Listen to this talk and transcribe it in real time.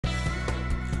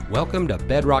Welcome to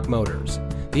Bedrock Motors,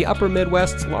 the Upper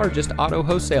Midwest's largest auto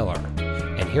wholesaler.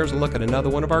 And here's a look at another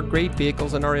one of our great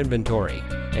vehicles in our inventory,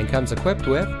 and comes equipped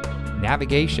with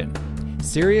navigation,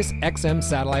 Sirius XM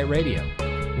satellite radio,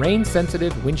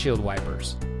 rain-sensitive windshield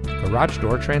wipers, garage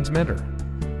door transmitter,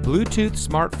 Bluetooth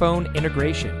smartphone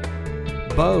integration,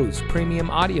 Bose premium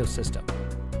audio system,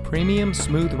 premium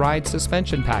smooth ride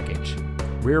suspension package,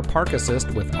 rear park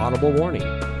assist with audible warning,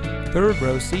 third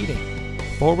row seating,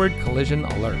 forward collision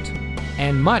alert,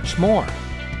 and much more.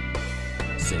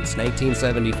 Since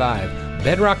 1975,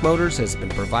 Bedrock Motors has been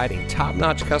providing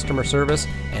top-notch customer service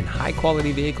and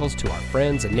high-quality vehicles to our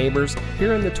friends and neighbors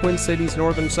here in the Twin Cities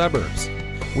northern suburbs.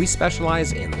 We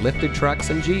specialize in lifted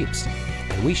trucks and Jeeps,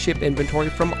 and we ship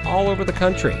inventory from all over the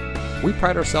country. We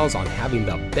pride ourselves on having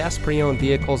the best pre-owned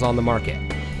vehicles on the market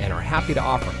and are happy to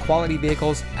offer quality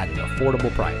vehicles at an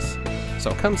affordable price.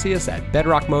 So come see us at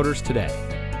Bedrock Motors today.